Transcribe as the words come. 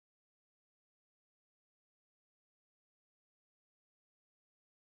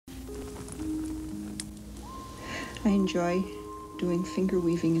I enjoy doing finger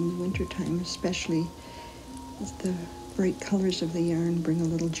weaving in the wintertime, especially as the bright colors of the yarn bring a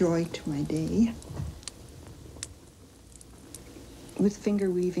little joy to my day. With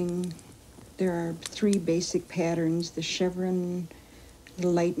finger weaving, there are 3 basic patterns: the chevron, the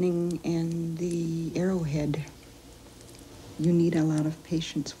lightning, and the arrowhead. You need a lot of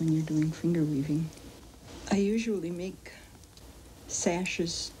patience when you're doing finger weaving. I usually make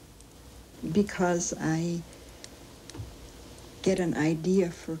sashes because I get an idea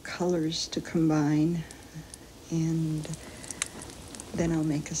for colors to combine, and then I'll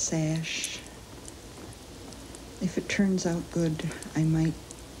make a sash. If it turns out good, I might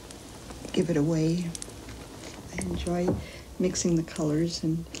give it away. I enjoy mixing the colors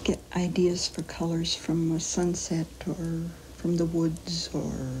and get ideas for colors from a sunset or from the woods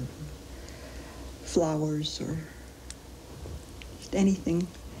or flowers or just anything.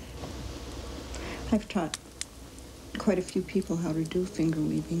 I've taught quite a few people how to do finger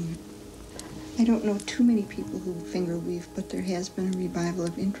weaving. I don't know too many people who finger weave, but there has been a revival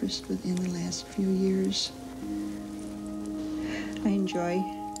of interest within the last few years. I enjoy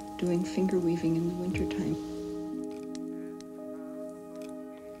doing finger weaving in the wintertime.